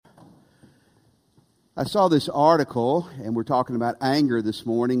I saw this article, and we're talking about anger this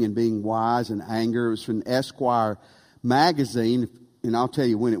morning and being wise in anger. It was from Esquire magazine, and I'll tell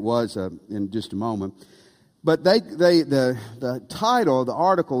you when it was in just a moment. But the title of the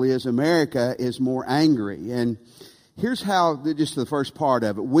article is "America is More Angry," and here's how. Just the first part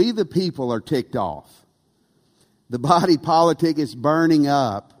of it: we the people are ticked off. The body politic is burning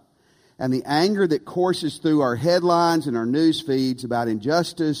up. And the anger that courses through our headlines and our news feeds about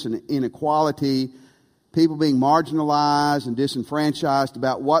injustice and inequality, people being marginalized and disenfranchised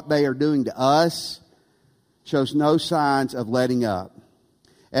about what they are doing to us, shows no signs of letting up.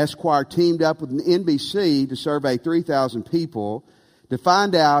 Esquire teamed up with NBC to survey 3,000 people to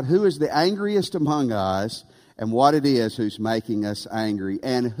find out who is the angriest among us and what it is who's making us angry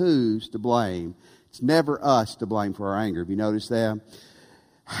and who's to blame. It's never us to blame for our anger. Have you noticed that?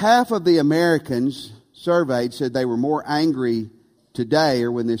 Half of the Americans surveyed said they were more angry today,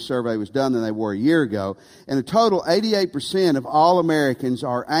 or when this survey was done, than they were a year ago. And a total 88% of all Americans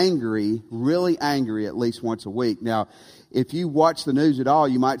are angry, really angry, at least once a week. Now, if you watch the news at all,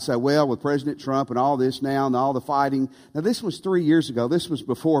 you might say, well, with President Trump and all this now and all the fighting. Now, this was 3 years ago. This was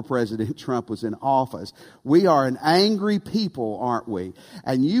before President Trump was in office. We are an angry people, aren't we?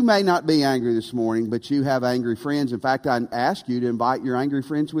 And you may not be angry this morning, but you have angry friends. In fact, I asked you to invite your angry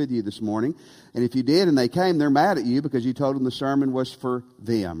friends with you this morning. And if you did and they came, they're mad at you because you told them the sermon was for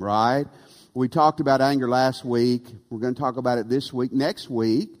them, right? We talked about anger last week. We're going to talk about it this week. Next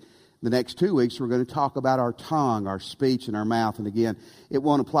week, the next 2 weeks, we're going to talk about our tongue, our speech, and our mouth. And again, it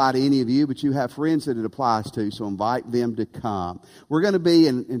won't apply to any of you, but you have friends that it applies to, so invite them to come. We're going to be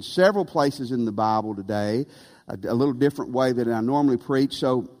in several places in the Bible today, a little different way than I normally preach.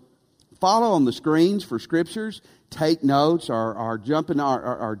 So follow on the screens for scriptures. Take notes. Our jump in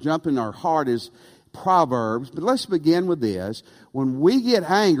our heart is Proverbs. But let's begin with this. When we get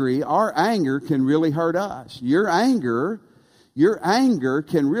angry, our anger can really hurt us. Your anger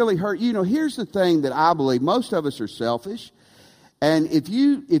can really hurt. You know, here's the thing that I believe. Most of us are selfish. And if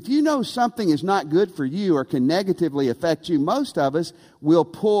you know something is not good for you or can negatively affect you, most of us will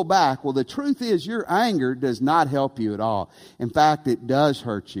pull back. Well, the truth is your anger does not help you at all. In fact, it does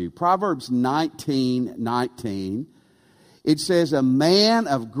hurt you. Proverbs 19:19, it says, a man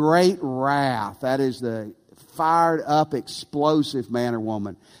of great wrath, that is the fired up, explosive man or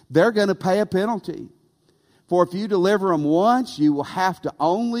woman, they're going to pay a penalty. For if you deliver them once, you will have to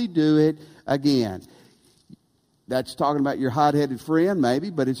only do it again. That's talking about your hot-headed friend, maybe,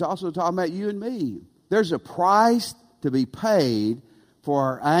 but it's also talking about you and me. There's a price to be paid for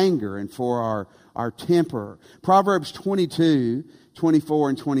our anger and for our temper. Proverbs 22:24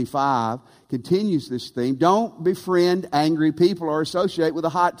 and 25 continues this theme. Don't befriend angry people or associate with the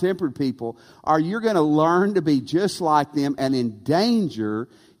hot-tempered people, or you're going to learn to be just like them and endanger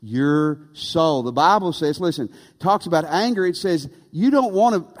your soul. The Bible says, listen, talks about anger. It says you don't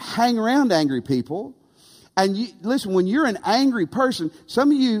want to hang around angry people. And listen, when you're an angry person, some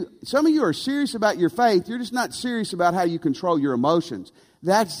of you are serious about your faith. You're just not serious about how you control your emotions.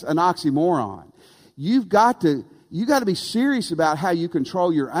 That's an oxymoron. You got to be serious about how you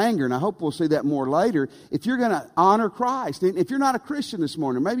control your anger. And I hope we'll see that more later. If you're going to honor Christ, and if you're not a Christian this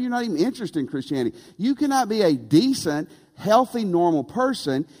morning, maybe you're not even interested in Christianity, you cannot be a decent, healthy, normal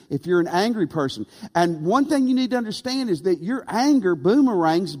person if you're an angry person. And one thing you need to understand is that your anger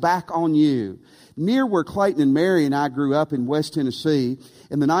boomerangs back on you. Near where Clayton and Mary and I grew up in West Tennessee,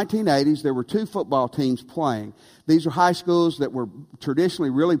 in the 1980s, there were 2 football teams playing. These are high schools that were traditionally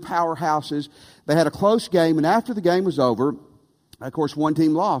really powerhouses. They had a close game, and after the game was over, of course, one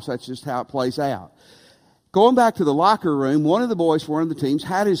team lost. That's just how it plays out. Going back to the locker room, one of the boys for one of the teams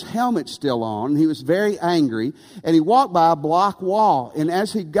had his helmet still on, and he was very angry, and he walked by a block wall. And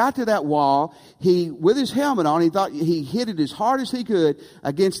as he got to that wall, with his helmet on, he thought he hit it as hard as he could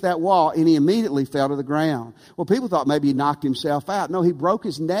against that wall, and he immediately fell to the ground. Well, people thought maybe he knocked himself out. No, he broke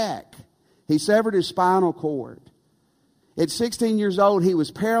his neck. He severed his spinal cord. At 16 years old, he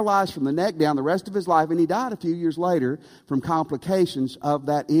was paralyzed from the neck down the rest of his life, and he died a few years later from complications of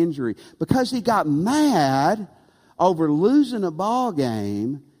that injury. Because he got mad over losing a ball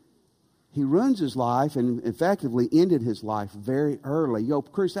game, he ruins his life and effectively ended his life very early.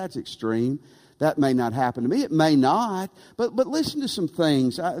 Chris, that's extreme. That may not happen to me. It may not. But listen to some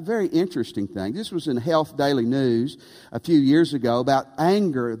things, very interesting things. This was in Health Daily News a few years ago about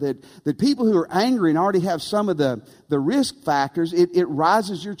anger, that people who are angry and already have some of the risk factors, it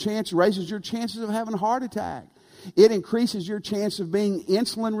raises your chances of having a heart attack. It increases your chance of being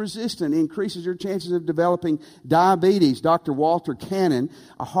insulin resistant. It increases your chances of developing diabetes. Dr. Walter Cannon,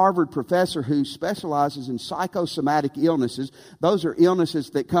 a Harvard professor who specializes in psychosomatic illnesses, those are illnesses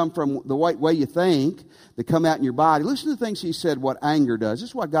that come from the way you think, that come out in your body. Listen to the things he said what anger does. This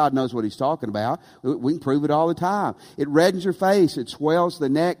is what God knows what he's talking about. We can prove it all the time. It reddens your face. It swells the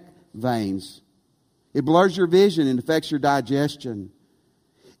neck veins. It blurs your vision and affects your digestion.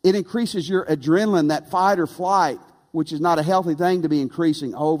 It increases your adrenaline, that fight or flight, which is not a healthy thing to be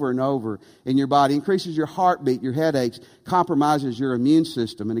increasing over and over in your body. It increases your heartbeat, your headaches, compromises your immune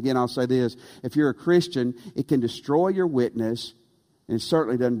system. And again, I'll say this, if you're a Christian, it can destroy your witness, and it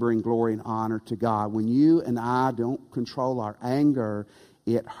certainly doesn't bring glory and honor to God. When you and I don't control our anger,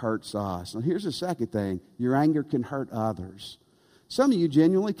 it hurts us. Now here's the second thing. Your anger can hurt others. Some of you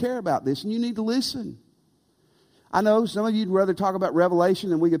genuinely care about this, and you need to listen. I know some of you would rather talk about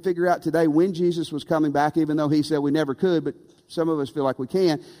Revelation, and we could figure out today when Jesus was coming back, even though he said we never could, but some of us feel like we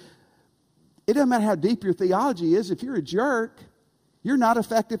can. It doesn't matter how deep your theology is. If you're a jerk, you're not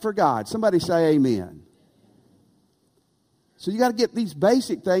effective for God. Somebody say amen. So you got to get these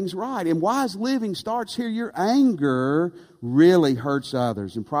basic things right. And wise living starts here. Your anger really hurts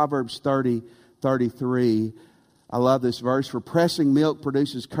others. In Proverbs 30:33, I love this verse. For pressing milk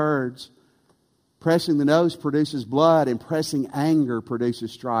produces curds. Pressing the nose produces blood, and pressing anger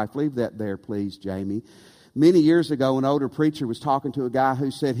produces strife. Leave that there, please, Jamie. Many years ago, an older preacher was talking to a guy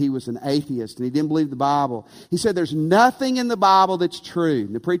who said he was an atheist and he didn't believe the Bible. He said, there's nothing in the Bible that's true.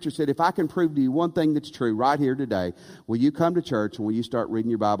 And the preacher said, if I can prove to you one thing that's true right here today, will you come to church and will you start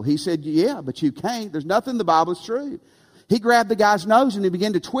reading your Bible? He said, yeah, but you can't. There's nothing in the Bible that's true. He grabbed the guy's nose and he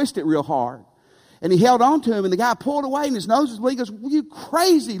began to twist it real hard. And he held on to him, and the guy pulled away, and his nose was bleeding. He goes, well, you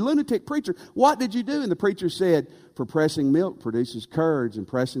crazy lunatic preacher, what did you do? And the preacher said, for pressing milk produces curds, and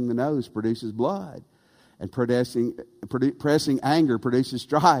pressing the nose produces blood, and pressing anger produces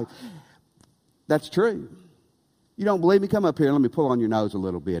strife. That's true. You don't believe me? Come up here, let me pull on your nose a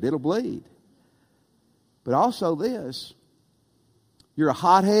little bit. It'll bleed. But also this, you're a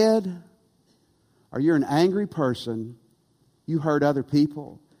hothead, or you're an angry person, you hurt other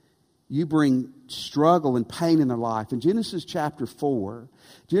people. You bring struggle and pain in their life. In Genesis chapter 4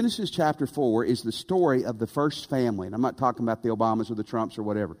 is the story of the first family. And I'm not talking about the Obamas or the Trumps or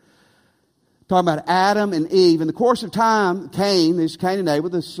whatever. I'm talking about Adam and Eve. In the course of time, Cain and Abel,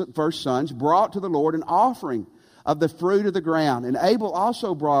 the first sons, brought to the Lord an offering of the fruit of the ground. And Abel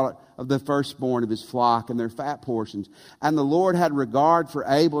also brought of the firstborn of his flock and their fat portions. And the Lord had regard for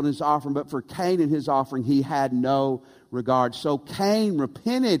Abel and his offering, but for Cain and his offering he had no regard. So Cain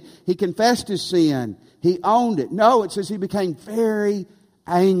repented. He confessed his sin. He owned it. No, it says he became very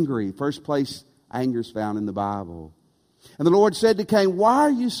angry. First place anger is found in the Bible. And the Lord said to Cain, why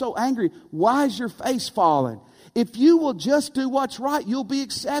are you so angry? Why is your face fallen? If you will just do what's right, you'll be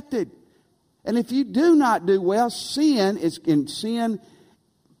accepted. And if you do not do well, sin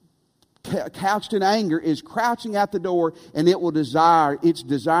couched in anger is crouching at the door, and it's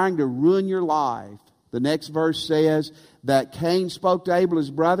desiring to ruin your life. The next verse says that Cain spoke to Abel, his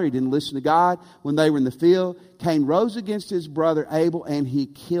brother. He didn't listen to God when they were in the field. Cain rose against his brother Abel, and he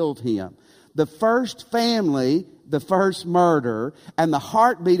killed him. The first family, the first murder, and the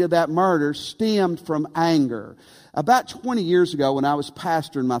heartbeat of that murder stemmed from anger. About 20 years ago, when I was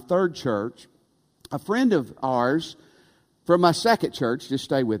pastor in my third church, a friend of ours from my second church, just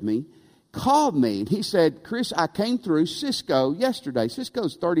stay with me, called me. And he said, Chris, I came through Cisco yesterday.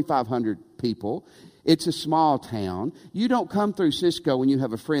 Cisco's 3,500 people. It's a small town. You don't come through Cisco when you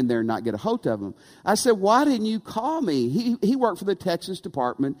have a friend there and not get a hold of him. I said, why didn't you call me? He worked for the Texas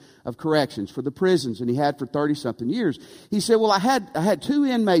Department of Corrections, for the prisons, and he had for 30-something years. He said, well, I had 2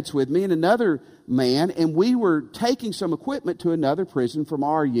 inmates with me and another man, and we were taking some equipment to another prison from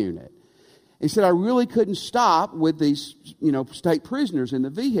our unit. He said, I really couldn't stop with these, state prisoners in the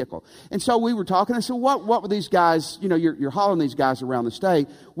vehicle. And so we were talking. I said, what were these guys, you're hauling these guys around the state.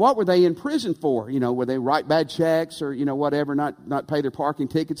 What were they in prison for? Were they write bad checks or, whatever, not pay their parking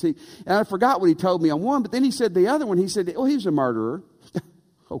tickets? And I forgot what he told me on one, but then he said the other one, he said, he was a murderer.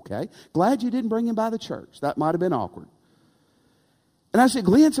 Okay. Glad you didn't bring him by the church. That might have been awkward. And I said,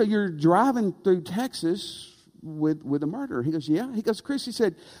 Glenn, so you're driving through Texas with a murderer? He goes, yeah. He goes, Chris, he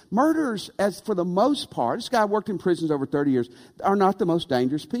said, murderers, as for the most part, this guy worked in prisons over 30 years, are not the most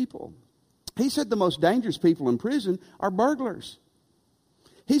dangerous people. He said the most dangerous people in prison are burglars.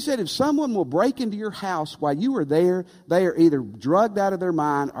 He said, if someone will break into your house while you are there, they are either drugged out of their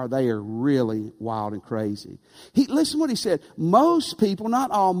mind or they are really wild and crazy. Listen what he said. Most people, not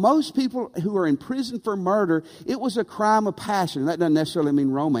all, most people who are in prison for murder, it was a crime of passion. That doesn't necessarily mean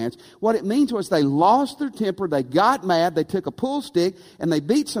romance. What it means was they lost their temper, they got mad, they took a pool stick, and they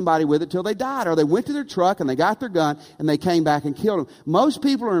beat somebody with it till they died. Or they went to their truck and they got their gun and they came back and killed them. Most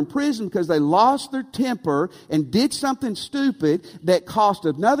people are in prison because they lost their temper and did something stupid that cost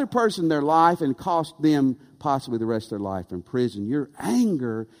another person their life and cost them possibly the rest of their life in prison. Your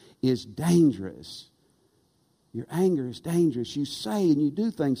anger is dangerous. Your anger is dangerous. You say and you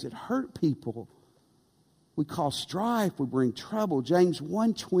do things that hurt people. We cause strife. We bring trouble. James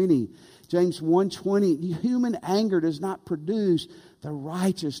 1:20. Human anger does not produce the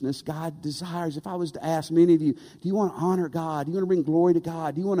righteousness God desires. If I was to ask many of you, do you want to honor God? Do you want to bring glory to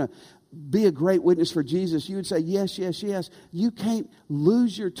God? Do you want to be a great witness for Jesus? You would say, yes, yes, yes. You can't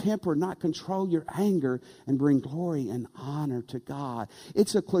lose your temper, not control your anger, and bring glory and honor to God.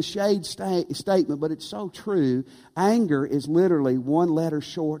 It's a cliched statement, but it's so true. Anger is literally one letter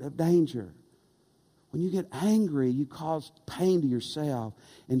short of danger. When you get angry, you cause pain to yourself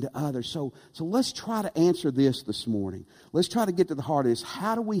and to others. So let's try to answer this morning. Let's try to get to the heart of this.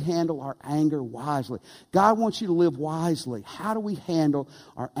 How do we handle our anger wisely? God wants you to live wisely. How do we handle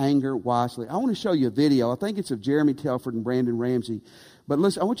our anger wisely? I want to show you a video. I think it's of Jeremy Telford and Brandon Ramsey. But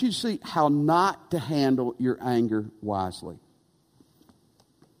listen, I want you to see how not to handle your anger wisely.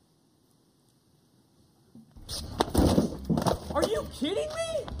 Are you kidding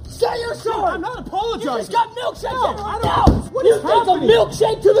me? Say you're sorry. I'm not apologizing. You just got milkshake. No, I don't. What you is think happening? a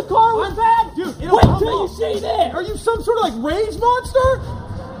milkshake to the car was bad? Dude, wait till you see this. Are you some sort of like rage monster?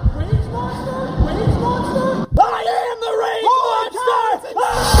 Rage monster? Rage monster? I am the rage monster!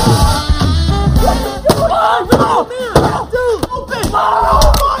 What are you doing? Dude, open!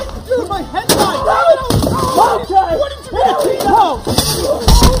 Oh my! Dude, my headlight! Okay! What did you do? Oh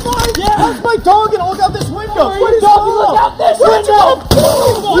my! Yeah. That's my dog and look out this window! Where are you talking? Look out this window!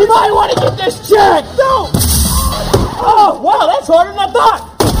 You might want to get this checked! No! Oh, wow, that's harder than I thought!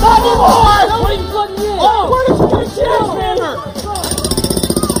 Not anymore! What are you plugging in? Oh, where did you get a Transformer!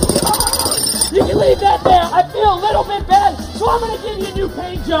 You can leave that there. I feel a little bit bad, so I'm going to give you a new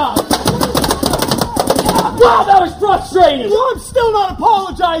paint job. Wow, that was frustrating. Well, I'm still not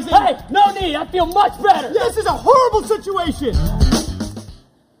apologizing. Hey, no need. I feel much better. This is a horrible situation.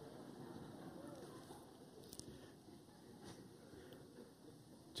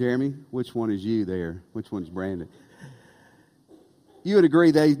 Jeremy, which one is you there? Which one's Brandon? You would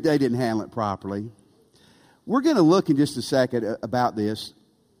agree they didn't handle it properly. We're going to look in just a second about this.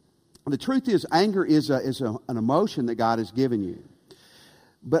 The truth is, anger is an emotion that God has given you.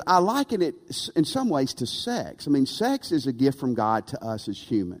 But I liken it in some ways to sex. I mean, sex is a gift from God to us as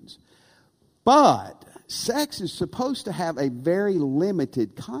humans. But sex is supposed to have a very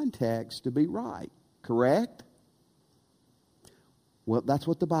limited context to be right. Correct? Well, that's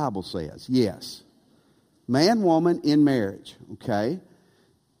what the Bible says. Yes. Man, woman in marriage. Okay?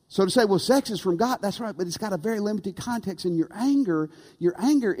 So to say, well, sex is from God, that's right, but it's got a very limited context. And your anger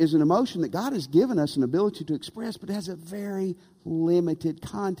is an emotion that God has given us an ability to express, but it has a very limited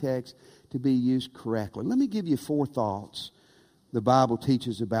context to be used correctly. Let me give you 4 thoughts the Bible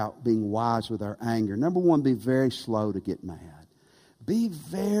teaches about being wise with our anger. Number 1, be very slow to get mad. Be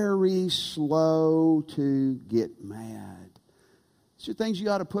very slow to get mad. These are things you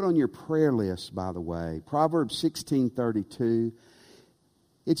ought to put on your prayer list, by the way. Proverbs 16:32.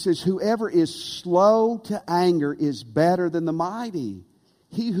 It says, whoever is slow to anger is better than the mighty.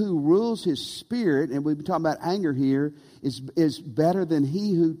 He who rules his spirit, and we've been talking about anger here, is better than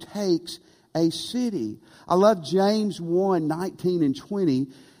he who takes a city. I love James 1:19 and 20.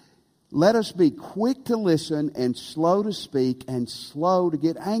 Let us be quick to listen and slow to speak and slow to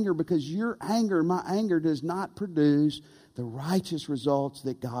get angry, because your anger, my anger, does not produce the righteous results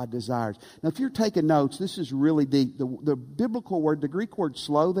that God desires. Now, if you're taking notes, this is really deep. The biblical word, the Greek word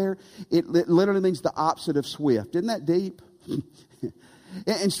slow there, it literally means the opposite of swift. Isn't that deep?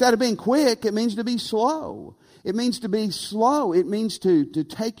 Instead of being quick, it means to be slow. It means to be slow. It means to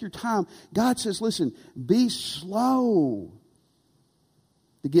take your time. God says, listen, be slow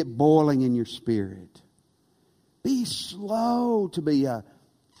to get boiling in your spirit. Be slow to be a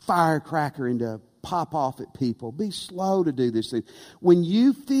firecracker and to pop off at people. Be slow to do this thing. When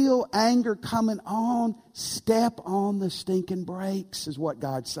you feel anger coming on, step on the stinking brakes, is what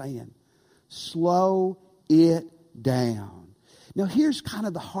God's saying. Slow it down. Now, here's kind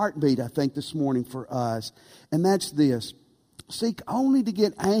of the heartbeat, I think, this morning for us, and that's this. Seek only to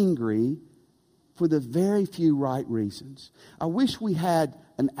get angry for the very few right reasons. I wish we had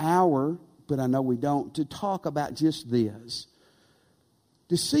an hour, but I know we don't, to talk about just this.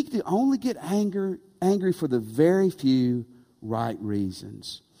 To seek to only get angry for the very few right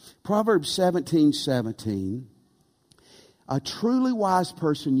reasons. Proverbs 17:17. A truly wise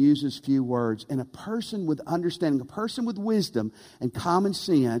person uses few words, and a person with understanding, a person with wisdom and common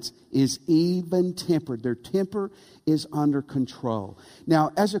sense is even-tempered. Their temper is under control.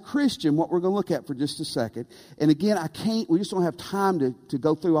 Now, as a Christian, what we're going to look at for just a second, and again, we just don't have time to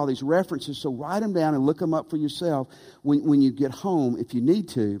go through all these references, so write them down and look them up for yourself when you get home if you need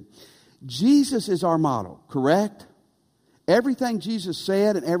to. Jesus is our model, correct? Everything Jesus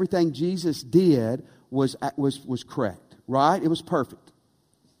said and everything Jesus did was correct. Right? It was perfect.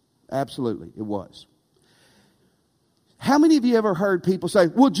 Absolutely, it was. How many of you ever heard people say,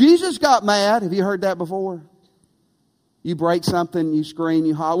 well, Jesus got mad? Have you heard that before? You break something, you scream,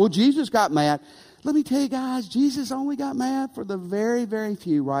 you holler. Well, Jesus got mad. Let me tell you guys, Jesus only got mad for the very, very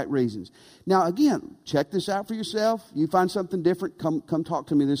few right reasons. Now, again, check this out for yourself. You find something different, come talk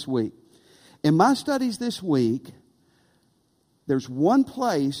to me this week. In my studies this week, there's one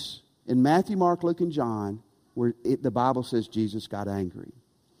place in Matthew, Mark, Luke, and John where the Bible says Jesus got angry.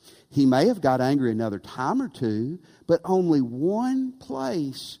 He may have got angry another time or two, but only one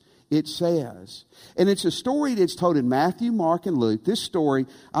place it says. And it's a story that's told in Matthew, Mark, and Luke. This story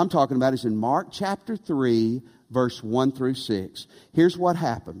I'm talking about is in Mark chapter 3, verse 1 through 6. Here's what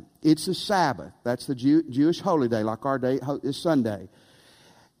happened. It's the Sabbath. That's the Jewish holy day, like our day is Sunday.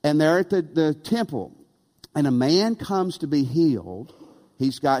 And they're at the temple. And a man comes to be healed.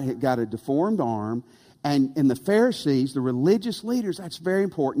 He's got a deformed arm. And the Pharisees, the religious leaders, that's very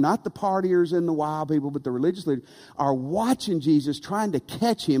important. Not the partiers and the wild people, but the religious leaders are watching Jesus, trying to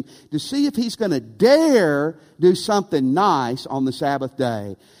catch him to see if he's going to dare do something nice on the Sabbath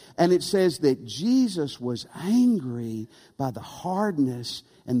day. And it says that Jesus was angry by the hardness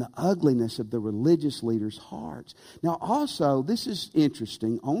and the ugliness of the religious leaders' hearts. Now also, this is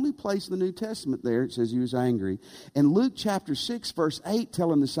interesting, only place in the New Testament there it says he was angry. In Luke chapter 6 verse 8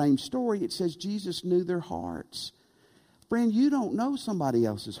 telling the same story, it says Jesus knew their hearts. Friend, you don't know somebody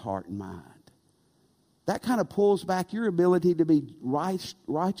else's heart and mind. That kind of pulls back your ability to be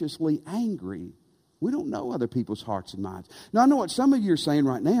righteously angry. We don't know other people's hearts and minds. Now, I know what some of you are saying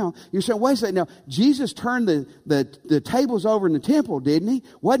right now. You're saying, wait a second. Now, Jesus turned the tables over in the temple, didn't he?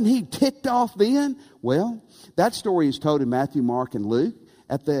 Wasn't he ticked off then? Well, that story is told in Matthew, Mark, and Luke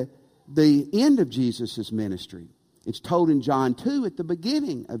at the end of Jesus' ministry. It's told in John 2 at the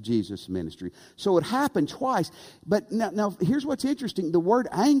beginning of Jesus' ministry. So it happened twice. But now here's what's interesting. The word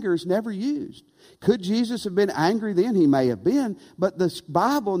anger is never used. Could Jesus have been angry then? He may have been. But the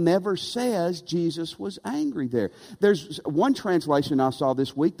Bible never says Jesus was angry there. There's one translation I saw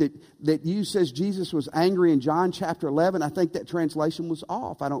this week that says Jesus was angry in John chapter 11. I think that translation was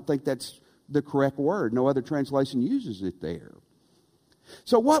off. I don't think that's the correct word. No other translation uses it there.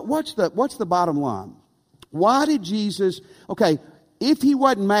 So what's the bottom line? Why did Jesus, okay, if he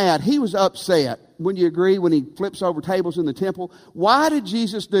wasn't mad, he was upset. Wouldn't you agree when he flips over tables in the temple? Why did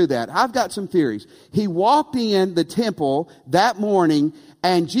Jesus do that? I've got some theories. He walked in the temple that morning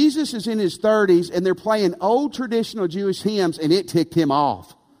and Jesus is in his 30s and they're playing old traditional Jewish hymns and it ticked him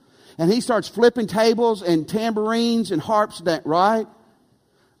off. And he starts flipping tables and tambourines and harps, right?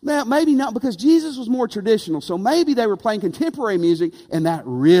 Now, maybe not because Jesus was more traditional. So maybe they were playing contemporary music and that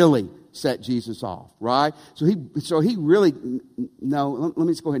really set Jesus off, right? So he really, no, let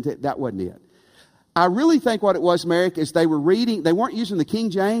me just go ahead and tell you, that wasn't it. I really think what it was, Merrick, is they weren't using the King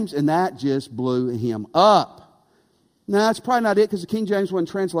James, and that just blew him up. No, that's probably not it, because the King James wasn't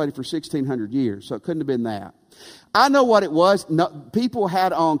translated for 1,600 years, so it couldn't have been that. I know what it was. No, people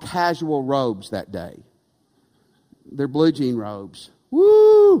had on casual robes that day. They're blue jean robes.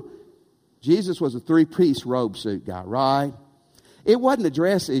 Woo! Jesus was a 3-piece robe suit guy, right? It wasn't a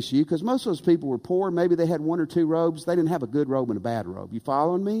dress issue because most of those people were poor. Maybe they had 1 or 2 robes. They didn't have a good robe and a bad robe. You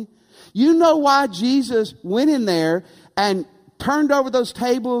following me? You know why Jesus went in there and turned over those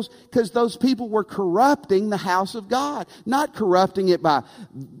tables? Because those people were corrupting the house of God. Not corrupting it by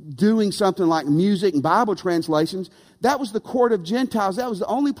doing something like music and Bible translations. That was the court of Gentiles. That was the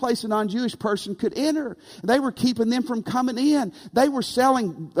only place a non-Jewish person could enter. They were keeping them from coming in. They were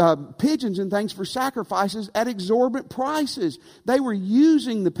selling pigeons and things for sacrifices at exorbitant prices. They were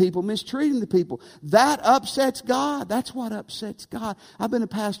using the people, mistreating the people. That upsets God. That's what upsets God. I've been a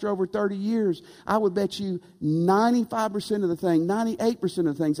pastor over 30 years. I would bet you 95% of the thing, 98%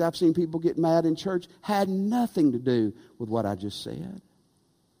 of the things I've seen people get mad in church had nothing to do with what I just said.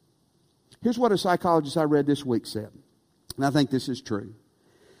 Here's what a psychologist I read this week said. And I think this is true.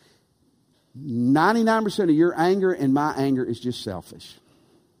 99% of your anger and my anger is just selfish.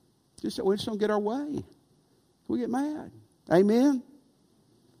 Just that we just don't get our way. We get mad. Amen?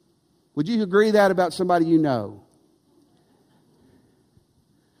 Would you agree that about somebody you know?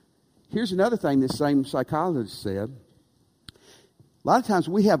 Here's another thing this same psychologist said. A lot of times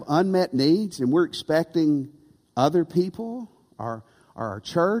we have unmet needs and we're expecting other people, our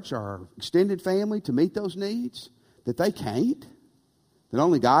church, our extended family to meet those needs that they can't, that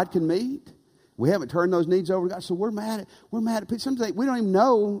only God can meet. We haven't turned those needs over to God, so we're mad at people. Sometimes we don't even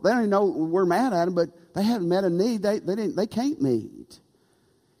know, they don't even know we're mad at them, but they haven't met a need they can't meet.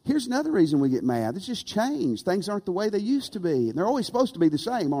 Here's another reason we get mad. It's just changed. Things aren't the way they used to be. And they're always supposed to be the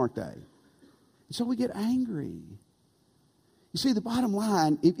same, aren't they? And so we get angry. You see, the bottom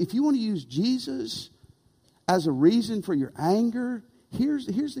line, if you want to use Jesus as a reason for your anger, here's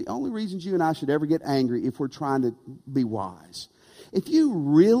the only reasons you and I should ever get angry if we're trying to be wise. If you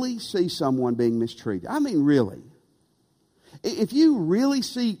really see someone being mistreated, I mean really, if you really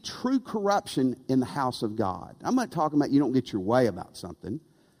see true corruption in the house of God, I'm not talking about you don't get your way about something.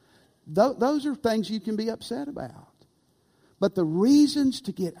 Those are things you can be upset about. But the reasons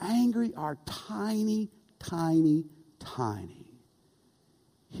to get angry are tiny, tiny, tiny.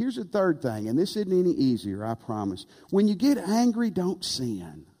 Here's a third thing, and this isn't any easier, I promise. When you get angry, don't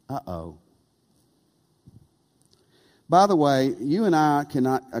sin. Uh-oh. By the way, you and I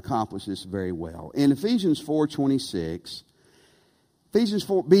cannot accomplish this very well. In Ephesians 4:26, Ephesians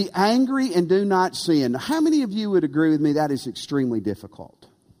 4, be angry and do not sin. Now, how many of you would agree with me that is extremely difficult?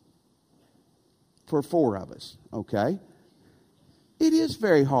 For 4 of us, okay? It is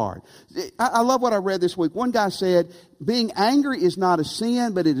very hard. I love what I read this week. One guy said, being angry is not a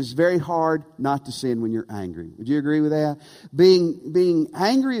sin, but it is very hard not to sin when you're angry. Would you agree with that? Being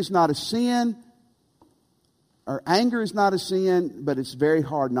angry is not a sin, or anger is not a sin, but it's very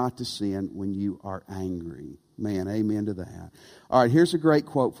hard not to sin when you are angry. Man, amen to that. All right, here's a great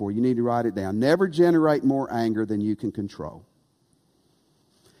quote for you. You need to write it down. Never generate more anger than you can control.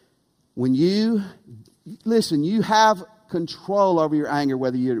 When you have control over your anger,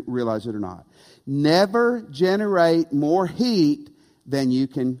 whether you realize it or not. Never generate more heat than you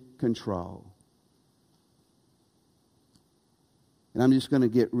can control. And I'm just going to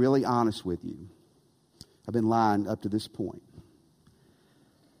get really honest with you. I've been lying up to this point.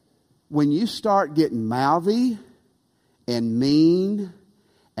 When you start getting mouthy and mean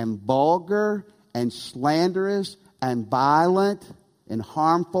and vulgar and slanderous and violent and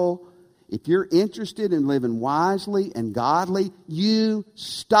harmful, if you're interested in living wisely and godly, you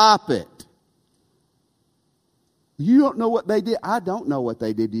stop it. You don't know what they did. I don't know what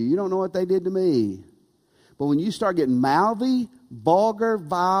they did to you. You don't know what they did to me. But when you start getting mouthy, vulgar,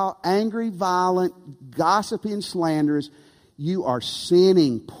 vile, angry, violent, gossipy, and slanderous, you are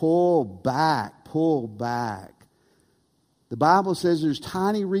sinning. Pull back. Pull back. The Bible says there's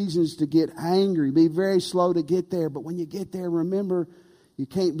tiny reasons to get angry. Be very slow to get there. But when you get there, remember, you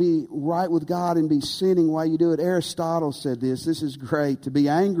can't be right with God and be sinning while you do it. Aristotle said this. This is great. To be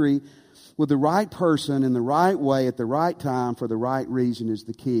angry with the right person in the right way at the right time for the right reason is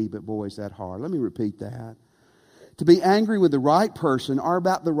the key. But boy, is that hard. Let me repeat that. To be angry with the right person or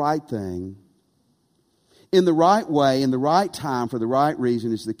about the right thing in the right way, in the right time for the right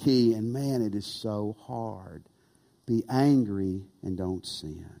reason is the key. And man, it is so hard. Be angry and don't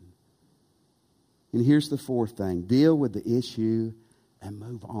sin. And here's the fourth thing. Deal with the issue and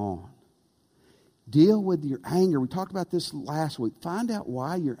move on. Deal with your anger. We talked about this last week. Find out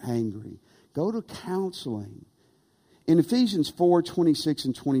why you're angry. Go to counseling. In Ephesians 4:26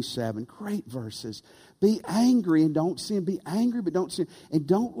 and 27, great verses. Be angry and don't sin. Be angry but don't sin. And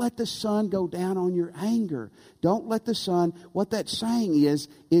don't let the sun go down on your anger. Don't let the sun, what that's saying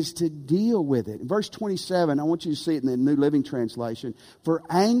is to deal with it. In verse 27, I want you to see it in the New Living Translation. For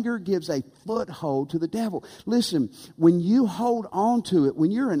anger gives a foothold to the devil. Listen, when you hold on to it,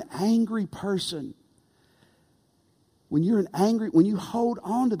 when you're an angry person, when you hold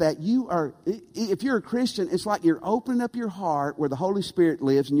on to that, if you're a Christian, it's like you're opening up your heart where the Holy Spirit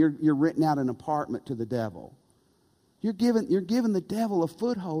lives and you're renting out an apartment to the devil. You're giving the devil a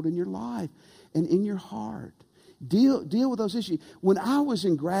foothold in your life and in your heart. Deal with those issues. When I was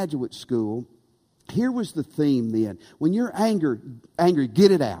in graduate school, here was the theme then. When you're angry,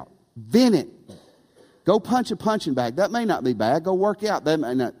 get it out. Vent it. Go punch a punching bag. That may not be bad. Go work out. That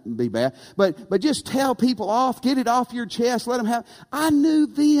may not be bad. But just tell people off. Get it off your chest. Let them have. I knew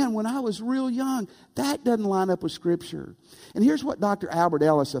then when I was real young, that doesn't line up with Scripture. And here's what Dr. Albert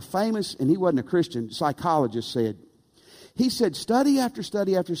Ellis, a famous, and he wasn't a Christian, psychologist said. He said, study after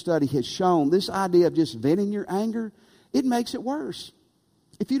study after study has shown this idea of just venting your anger, it makes it worse.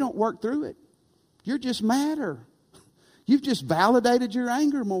 if you don't work through it, you're just madder. You've just validated your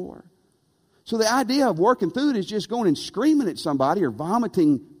anger more. So the idea of working through it is just going and screaming at somebody or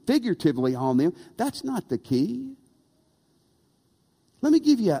vomiting figuratively on them. That's not the key. Let me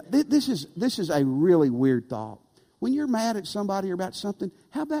give you this is a really weird thought. When you're mad at somebody or about something,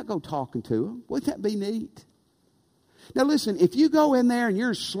 how about go talking to them? Wouldn't that be neat? Now listen, if you go in there and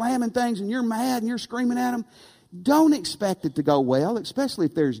you're slamming things and you're mad and you're screaming at them, don't expect it to go well, especially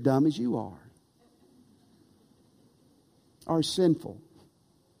if they're as dumb as you are or sinful.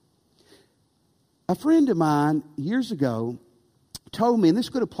 A friend of mine years ago told me, and this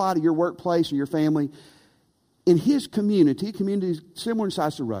could apply to your workplace or your family, in his community similar in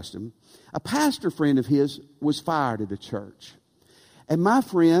size to Ruston, a pastor friend of his was fired at a church. And my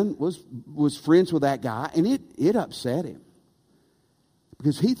friend was friends with that guy, and it upset him.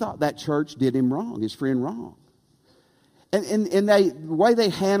 Because he thought that church did him wrong, his friend wrong. And the way they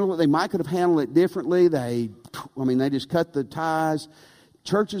handled it, they might could have handled it differently. They just cut the ties.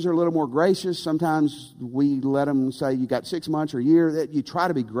 Churches are a little more gracious. Sometimes we let them say, you got 6 months or a year. That you try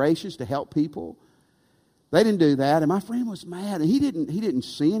to be gracious to help people. They didn't do that, and my friend was mad. And he didn't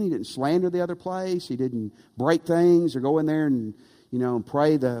sin. He didn't slander the other place. He didn't break things or go in there and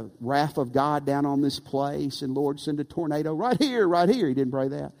pray the wrath of God down on this place. And Lord, send a tornado right here, right here. He didn't pray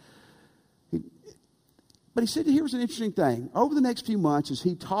that. But he said, here's an interesting thing. Over the next few months, as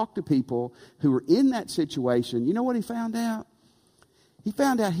he talked to people who were in that situation, you know what he found out? He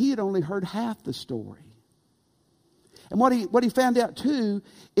found out he had only heard half the story. And what he found out, too,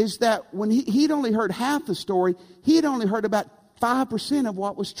 is that when he'd only heard half the story, he had only heard about 5% of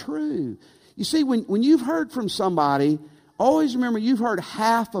what was true. You see, when you've heard from somebody, always remember you've heard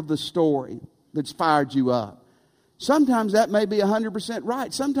half of the story that's fired you up. Sometimes that may be 100%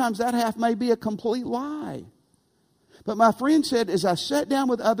 right. Sometimes that half may be a complete lie. But my friend said, as I sat down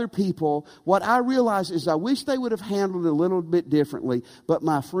with other people, what I realized is I wish they would have handled it a little bit differently, but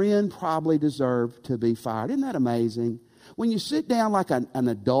my friend probably deserved to be fired. Isn't that amazing? When you sit down like an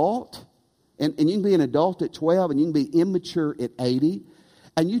adult, and you can be an adult at 12 and you can be immature at 80,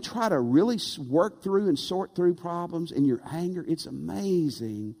 and you try to really work through and sort through problems in your anger, it's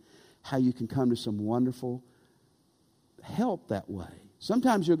amazing how you can come to some wonderful help that way.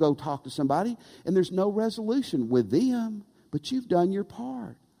 Sometimes you'll go talk to somebody and there's no resolution with them, but you've done your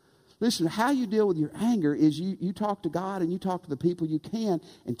part. Listen, how you deal with your anger is you talk to God and you talk to the people you can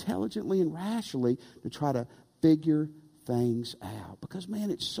intelligently and rationally to try to figure things out. Because, man,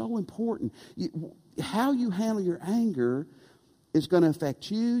 it's so important. How you handle your anger is going to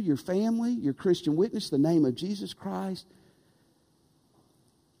affect you, your family, your Christian witness, the name of Jesus Christ.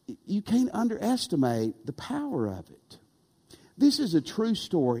 You can't underestimate the power of it. This is a true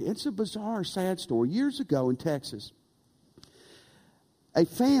story. It's a bizarre, sad story. Years ago in Texas, a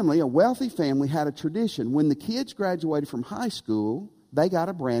wealthy family, had a tradition. When the kids graduated from high school, they got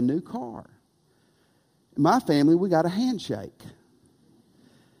a brand new car. In my family, we got a handshake.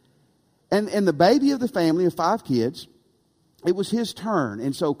 And the baby of the family of 5 kids, it was his turn.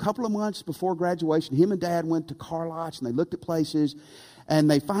 And so a couple of months before graduation, him and Dad went to car lots and they looked at places. And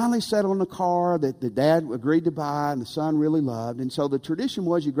they finally settled on a car that the dad agreed to buy and the son really loved. And so the tradition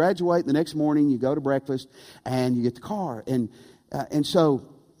was you graduate, the next morning you go to breakfast and you get the car. And so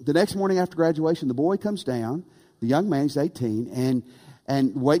the next morning after graduation, the boy comes down, the young man, he's 18,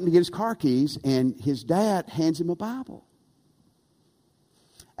 and waiting to get his car keys, and his dad hands him a Bible.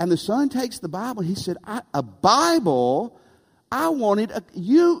 And the son takes the Bible. He said, a Bible? I wanted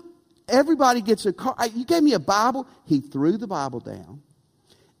everybody gets a car. You gave me a Bible? He threw the Bible down.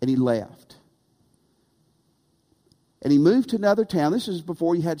 And he left. And he moved to another town. This is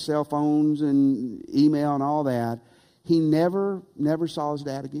before you had cell phones and email and all that. He never saw his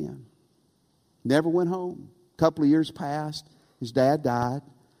dad again. Never went home. A couple of years passed. His dad died.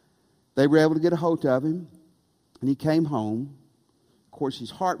 They were able to get a hold of him. And he came home. Of course, he's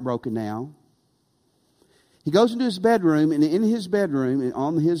heartbroken now. He goes into his bedroom, and in his bedroom, and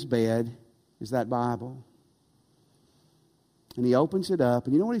on his bed, is that Bible. And he opens it up,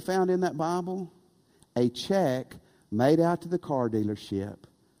 and you know what he found in that Bible? A check made out to the car dealership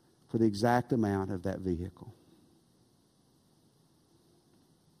for the exact amount of that vehicle.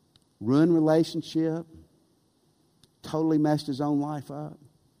 Ruined relationship, totally messed his own life up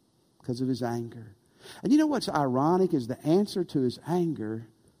because of his anger. And you know what's ironic is the answer to his anger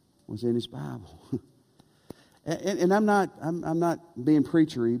was in his Bible. And I'm not being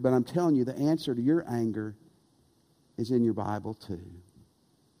preachery, but I'm telling you the answer to your anger is in your Bible too.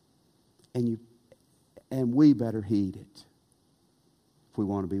 And we better heed it if we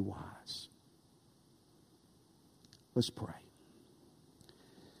want to be wise. Let's pray.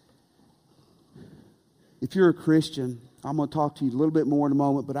 If you're a Christian, I'm going to talk to you a little bit more in a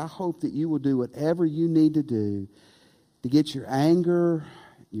moment, but I hope that you will do whatever you need to do to get your anger,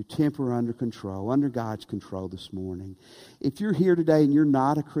 your temper under control, under God's control this morning. If you're here today and you're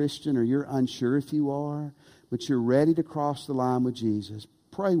not a Christian, or you're unsure if you are, but you're ready to cross the line with Jesus,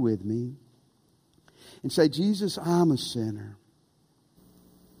 pray with me and say, Jesus, I'm a sinner,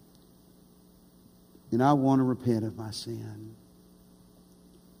 and I want to repent of my sin.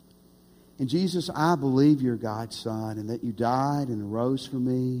 And Jesus, I believe you're God's Son and that you died and arose for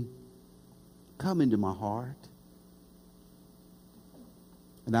me. Come into my heart.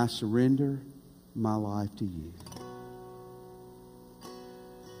 And I surrender my life to you.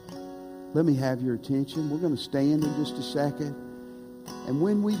 Let me have your attention. We're going to stand in just a second. And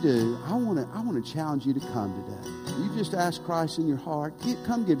when we do, I want to challenge you to come today. You just ask Christ in your heart.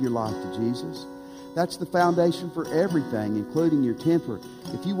 Come give your life to Jesus. That's the foundation for everything, including your temper.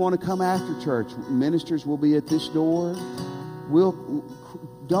 If you want to come after church, ministers will be at this door.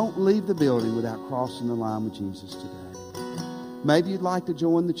 Don't leave the building without crossing the line with Jesus today. Maybe you'd like to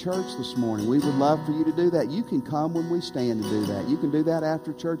join the church this morning. We would love for you to do that. You can come when we stand to do that. You can do that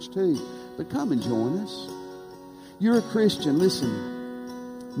after church too. But come and join us. You're a Christian.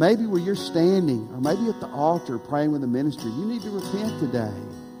 Listen, maybe where you're standing, or maybe at the altar praying with a minister, you need to repent today.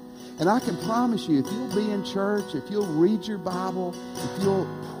 And I can promise you, if you'll be in church, if you'll read your Bible, if you'll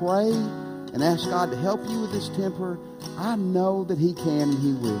pray and ask God to help you with this temper, I know that He can and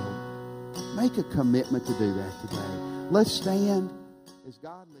He will. Make a commitment to do that today. Let's stand as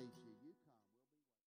God leads.